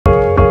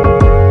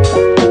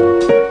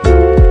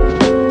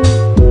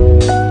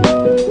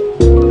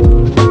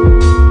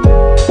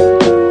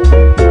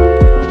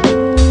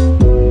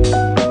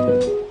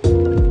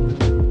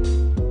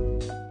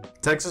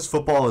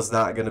football is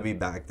not going to be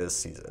back this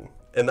season.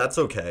 And that's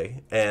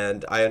okay.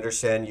 And I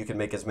understand you can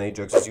make as many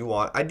jokes as you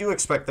want. I do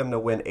expect them to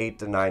win 8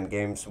 to 9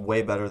 games,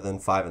 way better than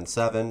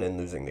 5-7 and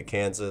losing to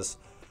Kansas.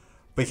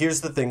 But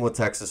here's the thing with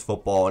Texas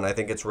football, and I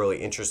think it's really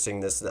interesting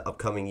this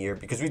upcoming year,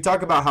 because we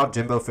talk about how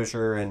Jimbo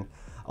Fisher and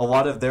a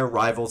lot of their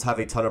rivals have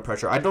a ton of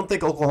pressure. I don't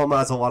think Oklahoma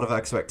has a lot of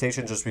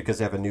expectations just because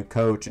they have a new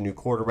coach, a new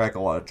quarterback, a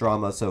lot of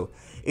drama. So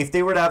if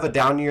they were to have a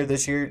down year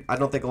this year, I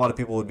don't think a lot of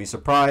people would be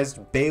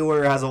surprised.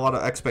 Baylor has a lot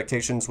of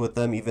expectations with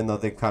them, even though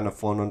they've kind of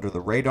flown under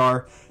the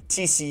radar.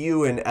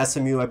 TCU and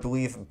SMU, I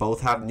believe,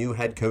 both have new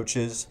head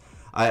coaches.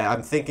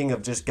 I'm thinking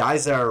of just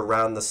guys that are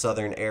around the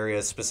southern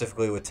area,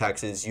 specifically with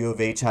Texas. U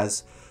of H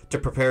has to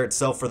prepare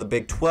itself for the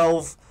Big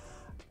 12.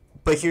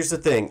 But here's the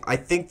thing. I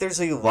think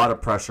there's a lot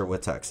of pressure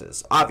with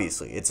Texas.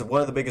 Obviously, it's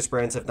one of the biggest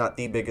brands, if not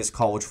the biggest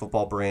college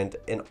football brand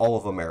in all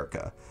of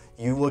America.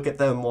 You look at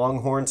them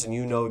Longhorns and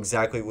you know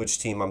exactly which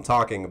team I'm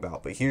talking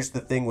about. But here's the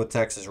thing with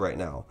Texas right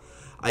now.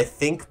 I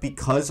think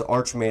because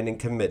Arch Manning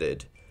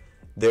committed,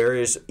 there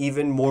is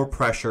even more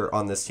pressure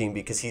on this team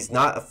because he's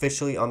not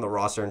officially on the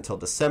roster until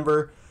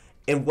December.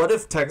 And what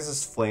if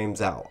Texas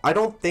flames out? I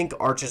don't think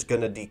Arch is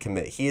going to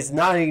decommit. He is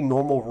not a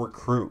normal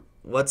recruit.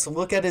 Let's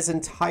look at his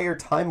entire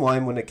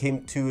timeline when it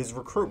came to his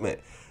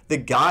recruitment. The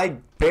guy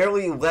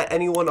barely let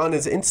anyone on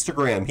his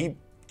Instagram. He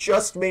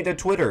just made a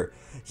Twitter.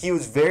 He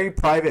was very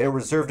private and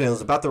reserved, and it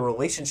was about the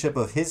relationship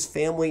of his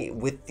family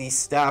with the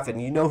staff.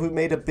 And you know who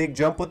made a big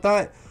jump with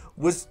that?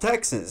 Was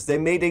Texas. They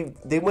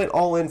went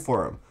all in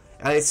for him.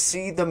 And I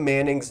see the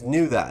Mannings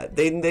knew that.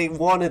 They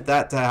wanted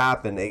that to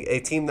happen, a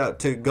team that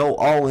to go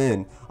all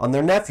in on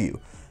their nephew.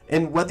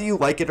 And whether you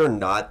like it or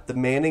not, the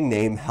Manning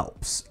name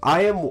helps.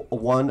 I am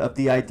one of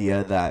the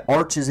idea that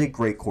Arch is a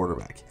great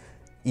quarterback.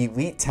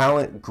 Elite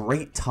talent,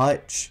 great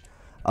touch,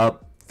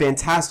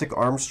 fantastic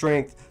arm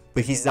strength,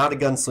 but he's not a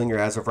gunslinger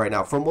as of right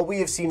now. From what we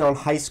have seen on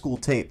high school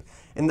tape,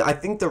 and I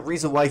think the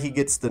reason why he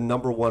gets the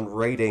 #1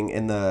 rating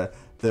in the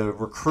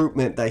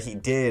recruitment that he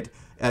did,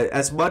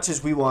 as much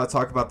as we want to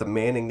talk about the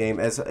Manning name,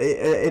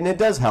 and it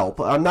does help.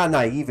 I'm not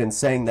naive in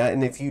saying that,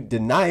 and if you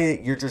deny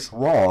it, you're just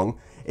wrong.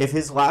 If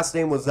his last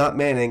name was not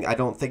Manning, I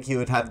don't think he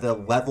would have the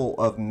level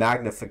of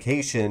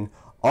magnification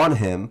on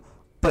him.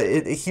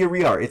 But here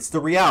we are. It's the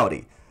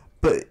reality.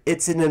 But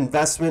it's an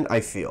investment, I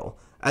feel.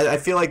 I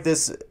feel like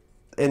this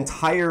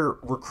entire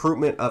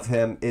recruitment of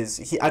him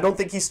I don't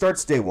think he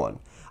starts day one.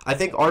 I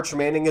think Arch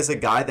Manning is a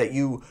guy that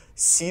you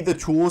see the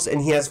tools,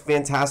 and he has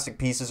fantastic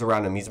pieces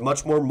around him. He's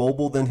much more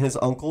mobile than his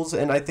uncles,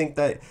 and I think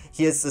that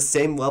he has the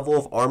same level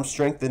of arm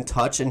strength and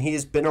touch, and he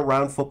has been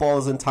around football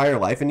his entire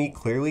life, and he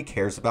clearly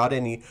cares about it,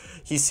 and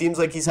he seems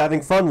like he's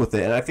having fun with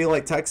it. And I feel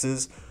like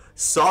Texas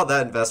saw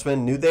that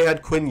investment, knew they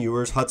had Quinn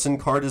Ewers. Hudson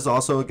Card is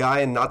also a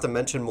guy, and not to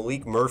mention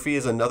Malik Murphy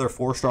is another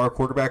 4-star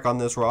quarterback on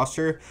this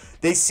roster.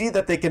 They see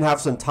that they can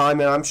have some time,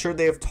 and I'm sure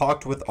they have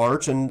talked with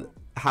Arch and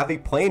have a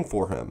plan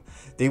for him.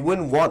 They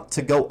wouldn't want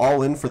to go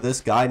all in for this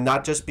guy,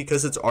 not just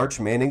because it's Arch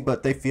Manning,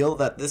 but they feel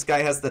that this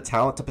guy has the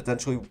talent to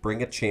potentially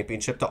bring a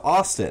championship to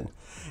Austin.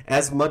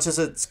 As much as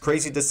it's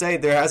crazy to say,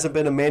 there hasn't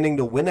been a Manning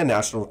to win a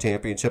national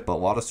championship, but a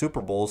lot of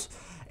Super Bowls.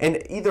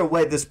 And either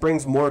way, this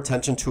brings more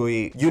attention to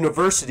a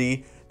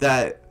university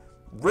that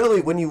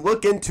really, when you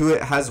look into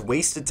it, has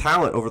wasted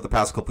talent over the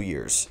past couple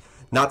years.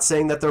 Not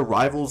saying that their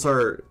rivals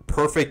are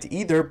perfect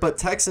either, but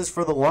Texas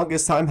for the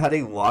longest time had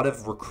a lot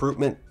of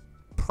recruitment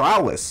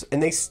prowess,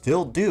 and they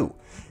still do.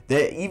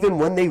 That even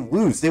when they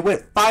lose, they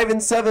went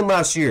 5-7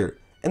 last year,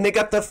 and they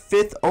got the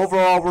 5th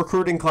overall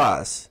recruiting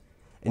class.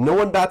 And no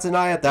one bats an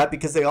eye at that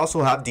because they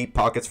also have deep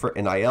pockets for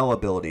NIL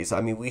abilities.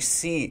 I mean, we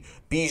see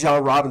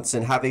Bijan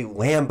Robinson have a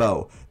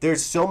Lambo.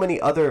 There's so many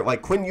other,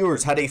 like Quinn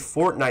Ewers had a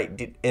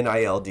Fortnite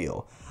NIL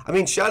deal. I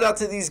mean, shout out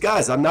to these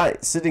guys. I'm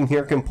not sitting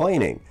here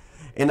complaining.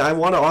 And I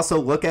want to also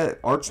look at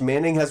Arch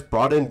Manning has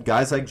brought in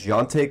guys like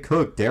Jonte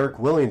Cook, Derek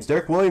Williams.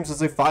 Derek Williams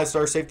is a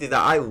 5-star safety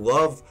that I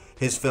love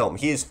his film.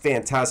 He is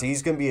fantastic.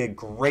 He's going to be a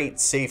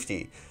great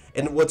safety.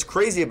 And what's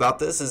crazy about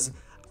this is,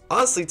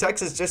 honestly,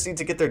 Texas just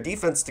needs to get their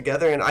defense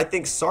together. And I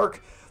think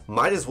Sark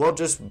might as well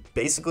just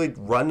basically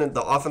run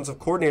the offensive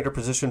coordinator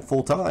position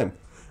full time.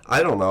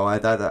 I don't know.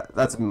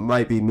 That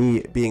might be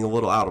me being a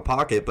little out of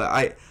pocket. But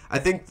I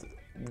think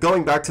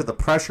going back to the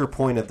pressure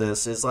point of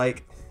this is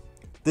like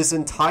this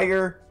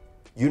entire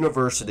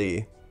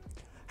university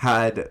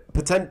had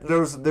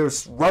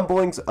there's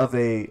rumblings of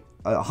a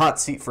hot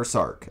seat for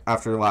Sark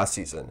after last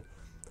season.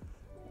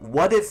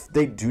 What if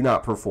they do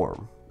not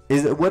perform?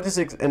 What is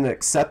an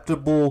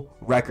acceptable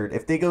record?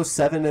 If they go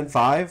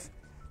 7-5,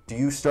 do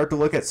you start to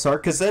look at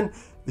Sark? Because then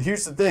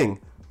here's the thing: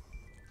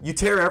 you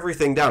tear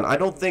everything down. I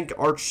don't think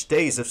Arch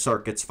stays if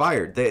Sark gets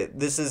fired.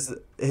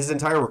 His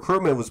entire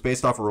recruitment was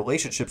based off of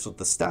relationships with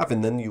the staff,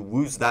 and then you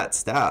lose that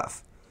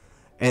staff.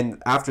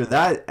 And after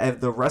that,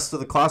 the rest of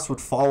the class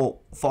would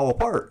fall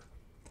apart.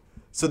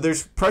 So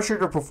there's pressure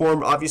to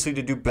perform, obviously,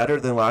 to do better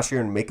than last year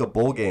and make a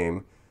bowl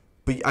game.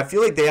 But I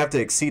feel like they have to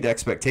exceed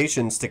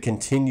expectations to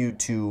continue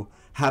to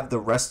have the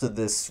rest of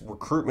this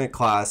recruitment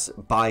class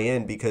buy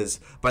in, because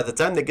by the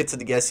time they get to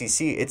the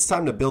SEC, it's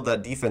time to build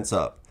that defense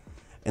up.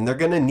 And they're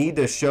going to need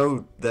to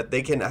show that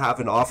they can have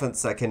an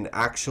offense that can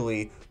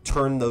actually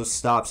turn those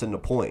stops into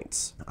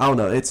points. I don't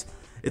know. It's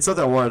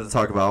something I wanted to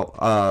talk about.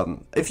 By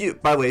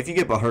the way, if you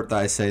get hurt that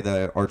I say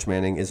that Arch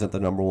Manning isn't the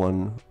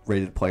 #1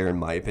 rated player in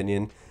my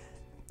opinion,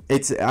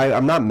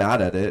 I'm not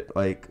mad at it.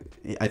 Like,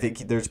 I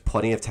think there's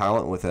plenty of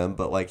talent with him,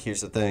 but like,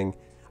 here's the thing.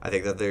 I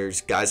think that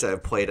there's guys that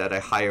have played at a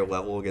higher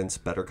level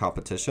against better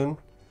competition,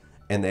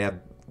 and they have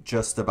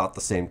just about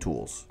the same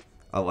tools.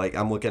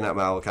 I'm looking at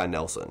Malachi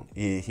Nelson.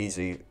 He's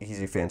a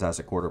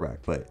fantastic quarterback.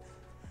 But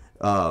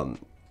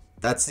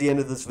that's the end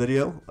of this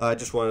video. I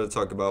just wanted to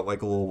talk about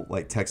like a little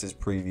like Texas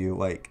preview.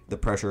 Like, the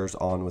pressure is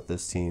on with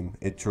this team.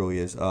 It truly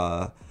is.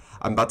 I'm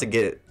about to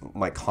get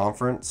my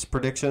conference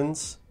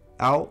predictions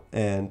out,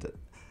 and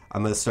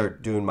I'm gonna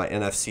start doing my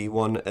NFC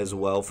one as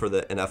well for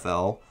the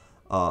NFL.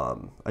 I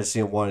just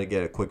wanted to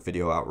get a quick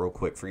video out real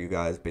quick for you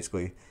guys.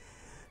 Basically,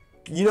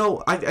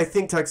 I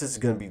think Texas is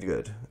going to be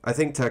good. I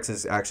think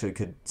Texas actually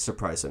could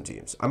surprise some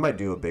teams. I might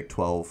do a Big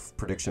 12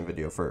 prediction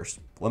video first.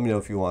 Let me know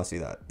if you want to see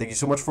that. Thank you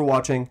so much for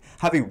watching.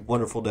 Have a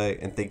wonderful day,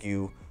 and thank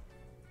you.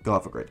 Go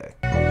have a great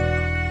day.